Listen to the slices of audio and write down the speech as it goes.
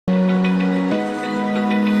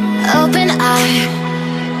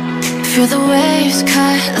feel the waves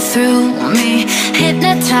cut through me,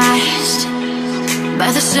 hypnotized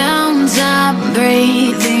by the sounds I'm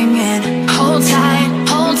breathing in. Hold tight,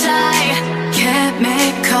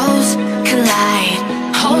 chemicals collide.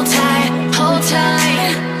 Hold tight, hold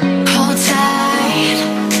tight, hold tight.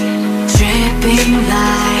 Dripping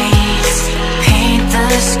lights paint the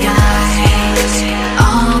skies,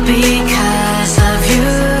 all because of you.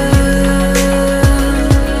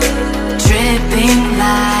 Dripping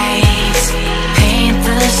lights paint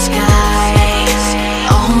the skies,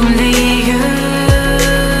 only you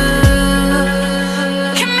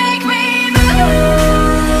can make me move.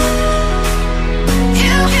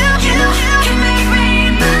 You can make me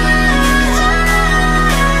move.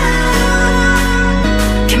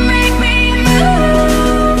 Can make me move.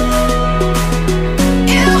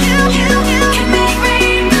 You can make me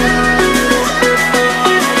move.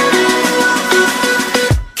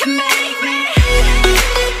 Can make me.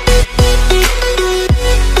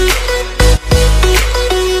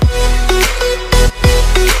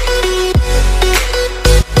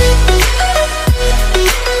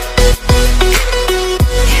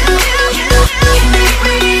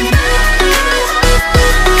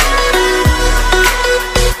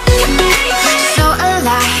 So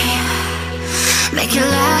alive, make it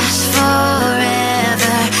last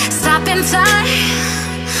forever. Stop in time,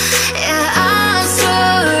 yeah, I'm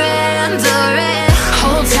surrendering.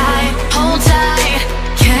 Hold tight,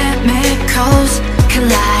 chemicals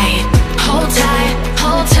collide. Hold tight,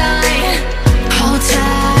 hold tight, hold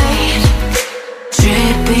tight.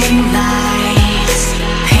 Dripping lights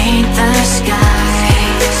paint the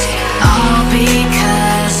skies, all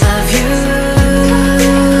because of you.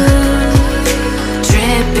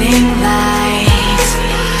 Dripping lights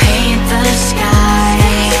paint the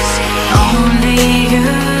skies, only you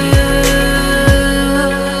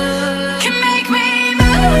can make me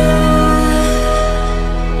move.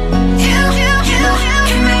 You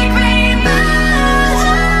can make me move.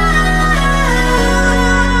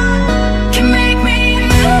 Can make me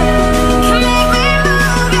move. Can make me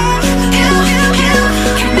move. You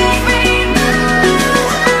can make me move.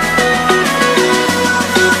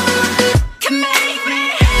 Can make me.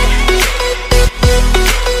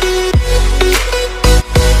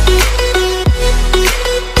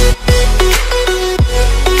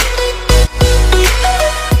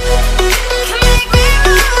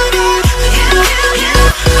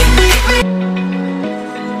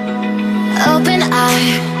 Open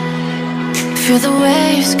eye, feel the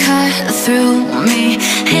waves cut through me,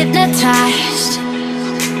 hypnotized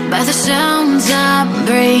by the sounds I'm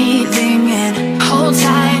breathing in. Hold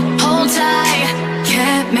tight,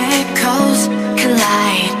 chemicals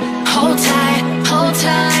collide. Hold tight, hold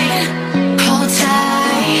tight, hold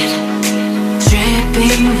tight.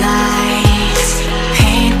 Dripping lights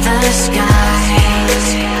paint the skies,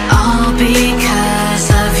 all because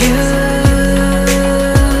of you.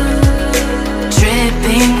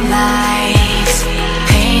 Dripping lights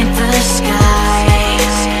paint the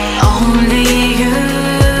skies, only you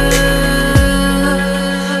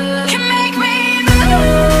can make me move.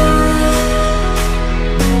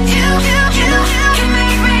 You can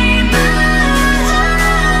make me move.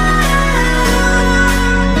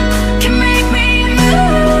 Can make me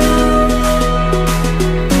move.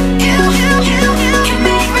 You can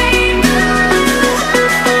make me move.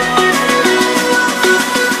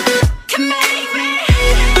 Can make me.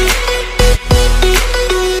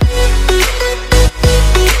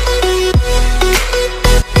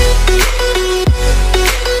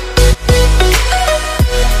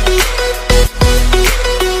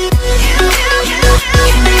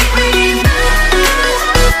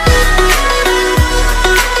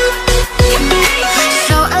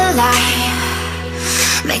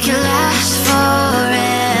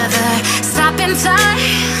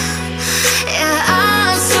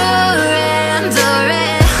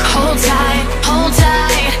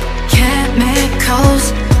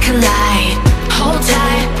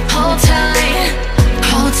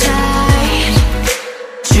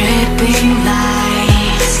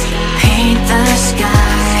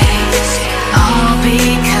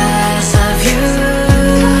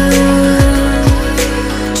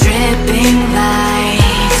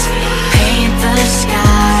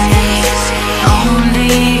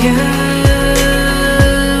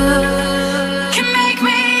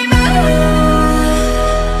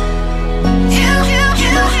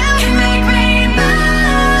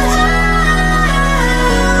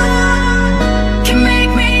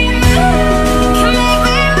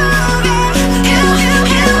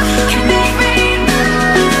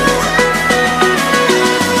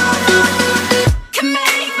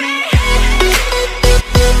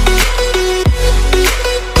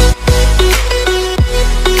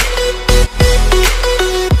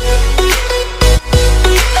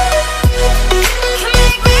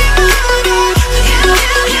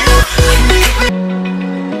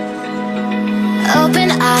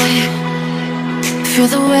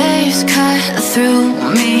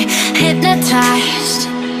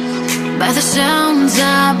 sounds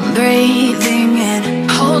I'm breathing in.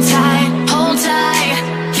 Hold tight,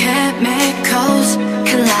 chemicals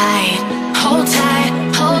collide. Hold tight,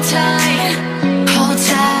 hold tight, hold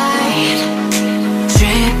tight.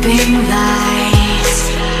 Dripping lights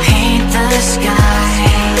paint the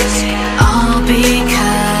skies, all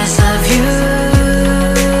because of you.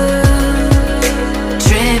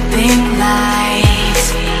 Dripping lights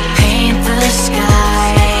paint the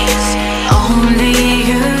skies, only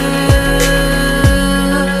you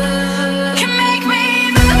can make me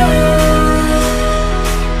move.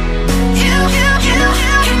 You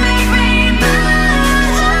can make me move.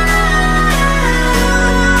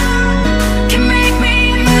 Can make me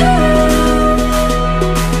move.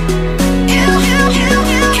 You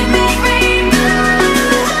can make me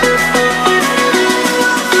move.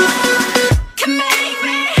 Can make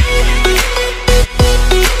me.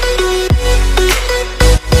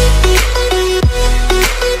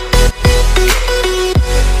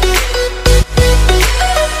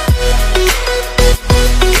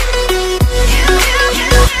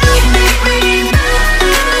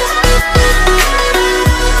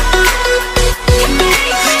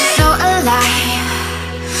 So alive,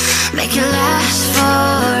 make it last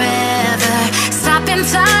forever. Stop in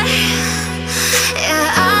time,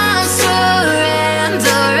 yeah, I'm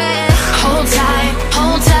surrendering. Hold tight,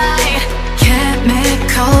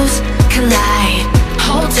 chemicals collide.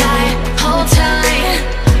 Hold tight, hold tight,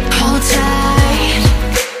 hold tight.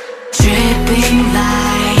 Dripping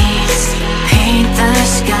lights paint the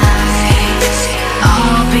skies,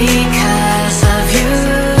 all because of you.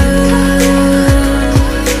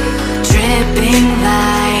 Dripping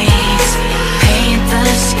lights paint the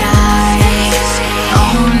skies,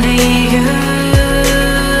 only you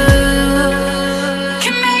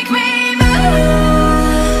can make me move.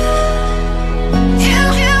 You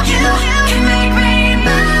can make me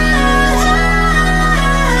move.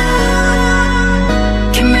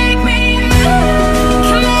 Can make me move.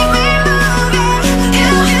 Can make me move.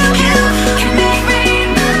 You can make me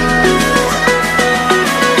move.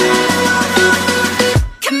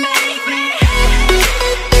 Can make me.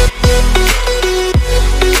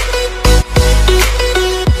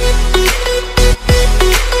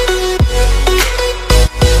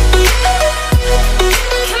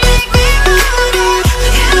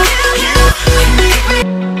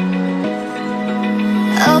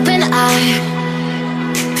 Open eye,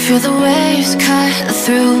 feel the waves cut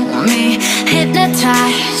through me.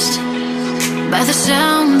 Hypnotized by the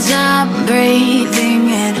sounds I'm breathing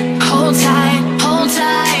in. Hold tight,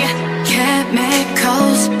 chemicals